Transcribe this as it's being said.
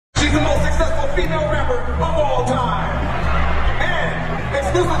She's the most successful female rapper of all time. And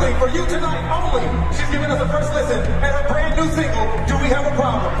exclusively for you tonight only, she's giving us a first listen at her brand new single, Do We Have a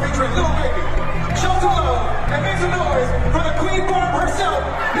Problem, featuring Lil Baby. Show some love and make some noise for the Queen Barb herself,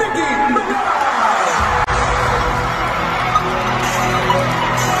 Nicki Minaj.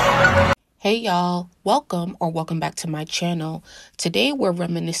 Hey y'all, welcome back to my channel. Today we're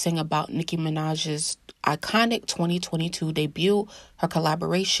reminiscing about Nicki Minaj's iconic 2022 debut, her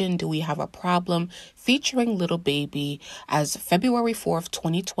collaboration Do We Have a Problem, featuring Lil Baby, as February 4th,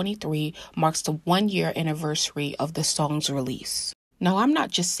 2023 marks the 1-year anniversary of the song's release. Now, I'm not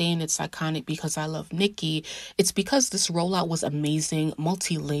just saying it's iconic because I love Nicki. It's because this rollout was amazing,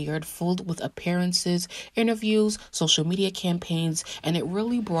 multi-layered, filled with appearances, interviews, social media campaigns, and it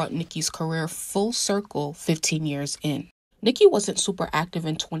really brought Nicki's career full circle 15 years in. Nicki wasn't super active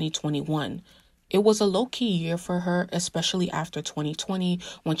in 2021. It was a low-key year for her, especially after 2020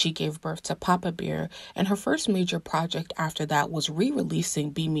 when she gave birth to Papa Bear, and her first major project after that was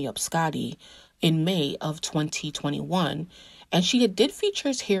re-releasing Beam Me Up Scotty in May of 2021. And she did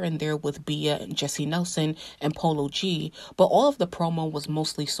features here and there with Bia and Jessie Nelson and Polo G, but all of the promo was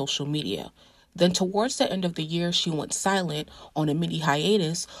mostly social media. Then towards the end of the year, she went silent on a mini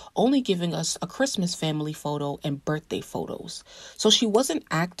hiatus, only giving us a Christmas family photo and birthday photos. So she wasn't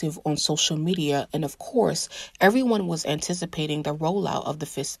active on social media, and of course, everyone was anticipating the rollout of the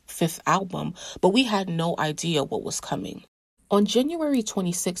fifth album, but we had no idea what was coming. On January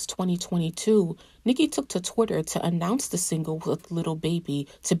 26, 2022, Nicki took to Twitter to announce the single with Lil Baby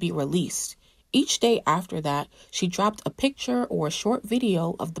to be released. Each day after that, she dropped a picture or a short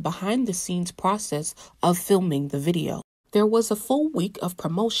video of the behind-the-scenes process of filming the video. There was a full week of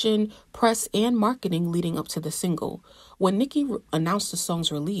promotion, press, and marketing leading up to the single. When Nicki announced the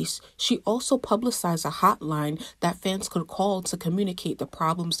song's release, she also publicized a hotline that fans could call to communicate the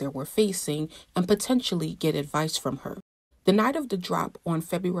problems they were facing and potentially get advice from her. The night of the drop, on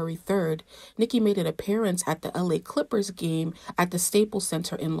February 3rd, Nicki made an appearance at the LA Clippers game at the Staples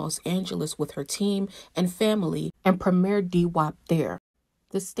Center in Los Angeles with her team and family and premiered DWHAP there.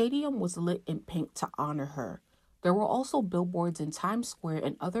 The stadium was lit in pink to honor her. There were also billboards in Times Square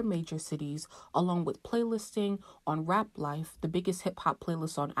and other major cities, along with playlisting on Rap Life, the biggest hip-hop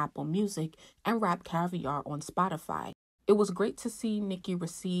playlist on Apple Music, and Rap Caviar on Spotify. It was great to see Nicki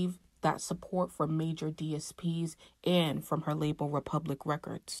receive that support from major DSPs and from her label Republic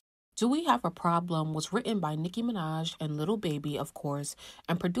Records. Do We Have a Problem was written by Nicki Minaj and Lil Baby, of course,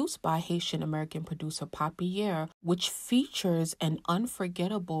 and produced by Haitian-American producer Papier, which features an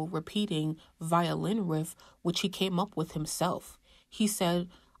unforgettable repeating violin riff, which he came up with himself. He said,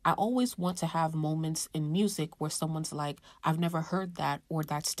 "I always want to have moments in music where someone's like, I've never heard that, or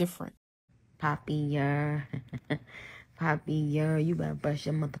that's different." Papier. Papier, you better brush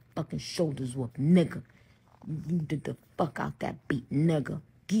your motherfucking shoulders off, nigga. You did the fuck out that beat, nigga.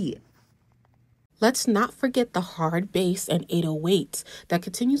 Yeah. Let's not forget the hard bass and 808s that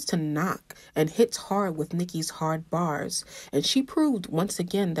continues to knock and hits hard with Nicki's hard bars. And she proved once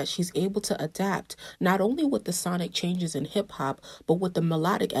again that she's able to adapt not only with the sonic changes in hip-hop, but with the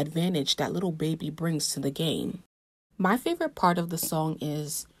melodic advantage that Lil Baby brings to the game. My favorite part of the song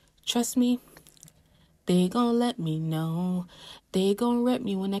is, "Trust me, they gon' let me know. They gon' rep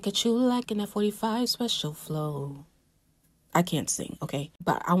me when I catch you like in that 45 special flow." I can't sing, okay?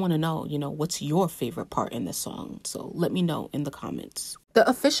 But I want to know, what's your favorite part in the song? So let me know in the comments. The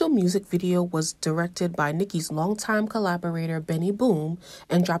official music video was directed by Nicki's longtime collaborator Benny Boom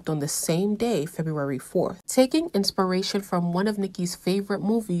and dropped on the same day, February 4th. Taking inspiration from one of Nicki's favorite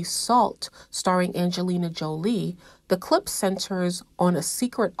movies, Salt, starring Angelina Jolie, the clip centers on a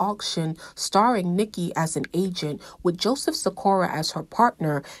secret auction starring Nicki as an agent with Joseph Sikora as her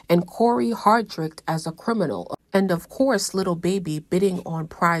partner and Corey Hardrick as a criminal, and of course Lil Baby bidding on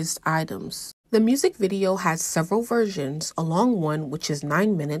prized items. The music video has several versions, a long one which is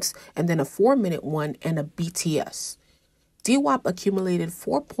 9 minutes and then a 4-minute one and a BTS. DWHAP accumulated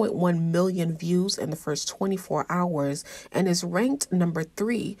 4.1 million views in the first 24 hours and is ranked number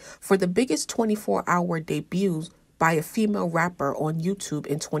 3 for the biggest 24-hour debuts by a female rapper on YouTube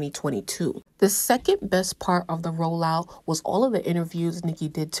in 2022. The second best part of the rollout was all of the interviews Nicki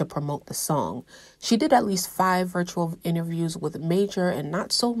did to promote the song. She did at least 5 virtual interviews with major and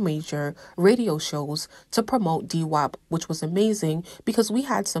not so major radio shows to promote DWHAP, which was amazing because we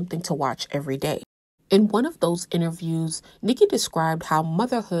had something to watch every day. In one of those interviews, Nicki described how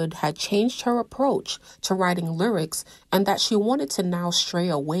motherhood had changed her approach to writing lyrics and that she wanted to now stray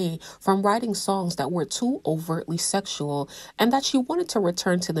away from writing songs that were too overtly sexual and that she wanted to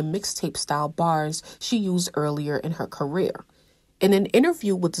return to the mixtape style bars she used earlier in her career. In an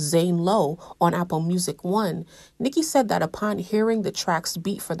interview with Zane Lowe on Apple Music One, Nicki said that upon hearing the track's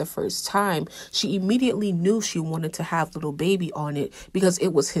beat for the first time, she immediately knew she wanted to have Lil Baby on it because it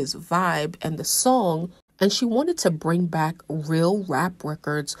was his vibe and the song, and she wanted to bring back real rap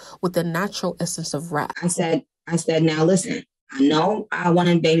records with the natural essence of rap. I said, now listen, I know I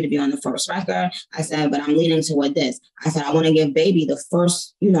wanted Baby to be on the first record. I said, but I'm leaning toward this. I said, I want to give Baby the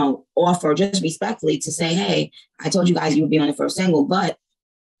first, offer, just respectfully, to say, hey, I told you guys you would be on the first single, but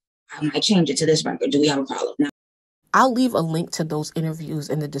I might change it to this record. Do we have a problem? Now, I'll leave a link to those interviews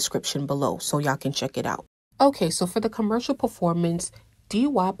in the description below so y'all can check it out. Okay, so for the commercial performance,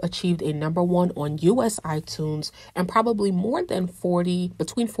 DWAP achieved a #1 on US iTunes and probably more than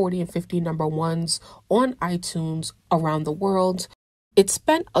between 40 and 50 #1s on iTunes around the world. It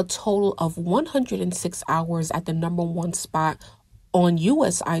spent a total of 106 hours at the #1 spot on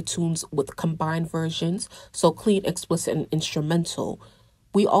US iTunes with combined versions, so clean, explicit, and instrumental.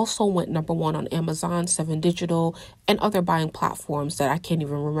 We also went #1 on Amazon, 7 Digital, and other buying platforms that I can't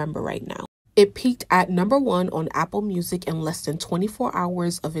even remember right now. It peaked at #1 on Apple Music in less than 24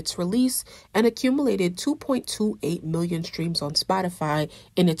 hours of its release and accumulated 2.28 million streams on Spotify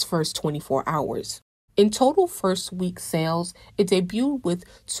in its first 24 hours. In total first week sales, it debuted with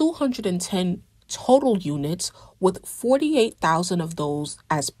 210 total units, with 48,000 of those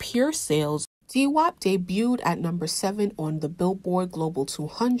as pure sales. DWAP debuted at #7 on the Billboard Global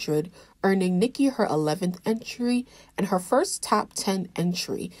 200, earning Nicki her 11th entry and her first top 10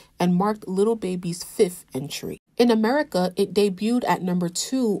 entry, and marked Lil Baby's 5th entry. In America, it debuted at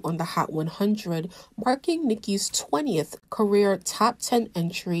 #2 on the Hot 100, marking Nicki's 20th career top 10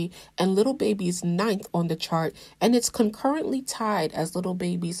 entry and Lil Baby's 9th on the chart, and it's concurrently tied as Lil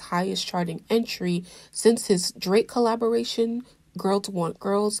Baby's highest charting entry since his Drake collaboration, Girls Want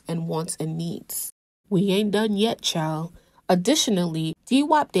Girls and Wants and Needs. We ain't done yet, child. Additionally,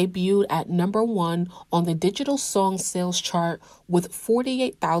 DWAP debuted at #1 on the digital song sales chart with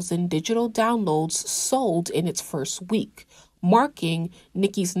 48,000 digital downloads sold in its first week, marking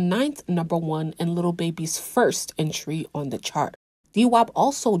Nicki's 9th #1 and Lil Baby's 1st entry on the chart. DWAP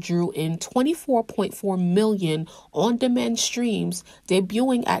also drew in 24.4 million on-demand streams,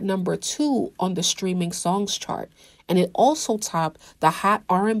 debuting at #2 on the streaming songs chart, and it also topped the Hot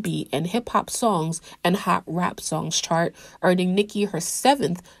R&B and Hip-Hop Songs and Hot Rap Songs chart, earning Nicki her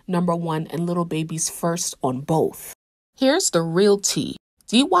 7th #1 and Lil Baby's 1st on both. Here's the real tea.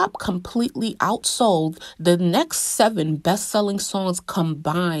 DWAP completely outsold the next 7 best-selling songs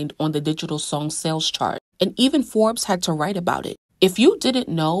combined on the digital song sales chart, and even Forbes had to write about it. If you didn't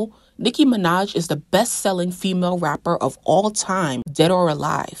know, Nicki Minaj is the best-selling female rapper of all time, dead or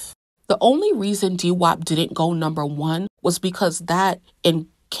alive. The only reason DWAP didn't go #1 was because that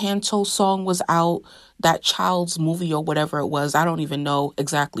Encanto song was out, that Child's movie or whatever it was. I don't even know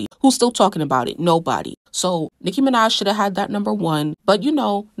exactly. Who's still talking about it? Nobody. So Nicki Minaj should have had that #1, but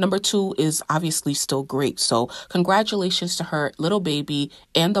 #2 is obviously still great. So congratulations to her, Lil Baby,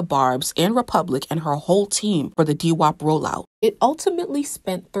 and the Barbs, and Republic, and her whole team for the DWAP rollout. It ultimately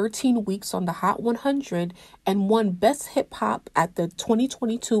spent 13 weeks on the Hot 100 and won Best Hip Hop at the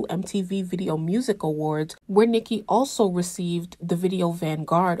 2022 MTV Video Music Awards, where Nicki also received the Video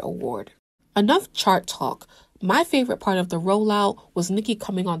Vanguard Award. Enough chart talk. My favorite part of the rollout was Nicki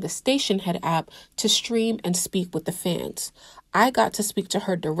coming on the Stationhead app to stream and speak with the fans. I got to speak to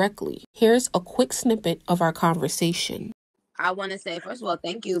her directly. Here's a quick snippet of our conversation. I want to say, first of all,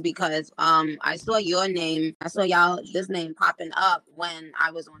 thank you, because I saw your name. I saw this name popping up when I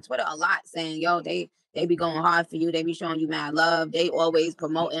was on Twitter a lot, saying, yo, they be going hard for you. They be showing you mad love. They always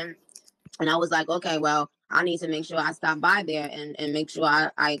promoting. And I was like, okay, well, I need to make sure I stop by there and make sure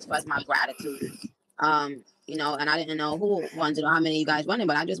I express my gratitude. And I didn't know who wanted or how many of you guys wanted,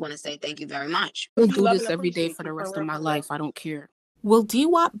 but I just want to say thank you very much. I'll do this every day for the rest of my life. I don't care. Will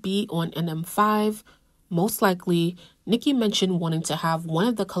DWAP be on NM5? Most likely. Nicki mentioned wanting to have one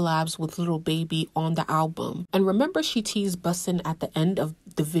of the collabs with Lil Baby on the album. And remember, she teased Bussin' at the end of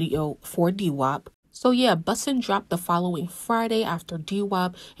the video for DWAP. So yeah, Bussin' dropped the following Friday after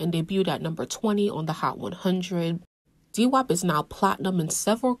DWAP and debuted at #20 on the Hot 100. DWAP is now platinum in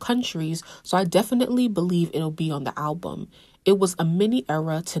several countries, so I definitely believe it'll be on the album. It was a mini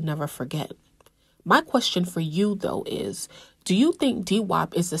era to never forget. My question for you, though, is, do you think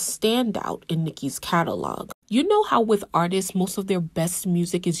DWAP is a standout in Nicki's catalog? You know how with artists, most of their best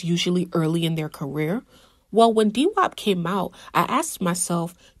music is usually early in their career? Well, when DWAP came out, I asked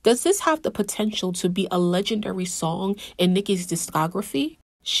myself, does this have the potential to be a legendary song in Nicki's discography?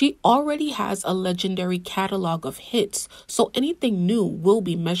 She already has a legendary catalog of hits, so anything new will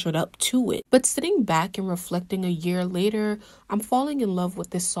be measured up to it. But sitting back and reflecting a year later, I'm falling in love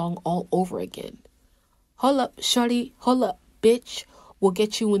with this song all over again. Hold up, shorty, hold up, bitch, will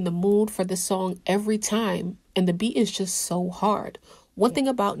get you in the mood for the song every time, and the beat is just so hard. One thing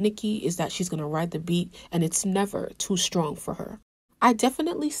about Nicki is that she's gonna ride the beat, and it's never too strong for her. I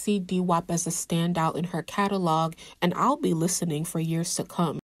definitely see DWHAP as a standout in her catalog, and I'll be listening for years to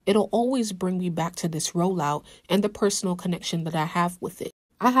come. It'll always bring me back to this rollout and the personal connection that I have with it.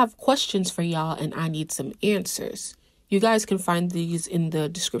 I have questions for y'all, and I need some answers. You guys can find these in the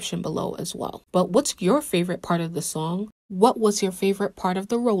description below as well. But what's your favorite part of the song? What was your favorite part of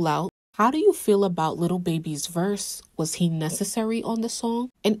the rollout? How do you feel about Lil Baby's verse? Was he necessary on the song?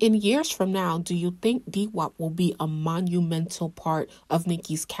 And in years from now, do you think DWHAP will be a monumental part of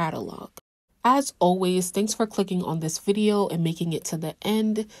Nicki's catalog? As always, thanks for clicking on this video and making it to the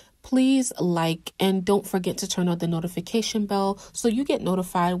end. Please like and don't forget to turn on the notification bell so you get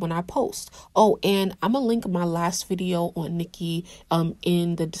notified when I post. Oh, and I'm gonna link my last video on Nicki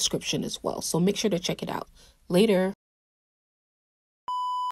in the description as well. So make sure to check it out. Later.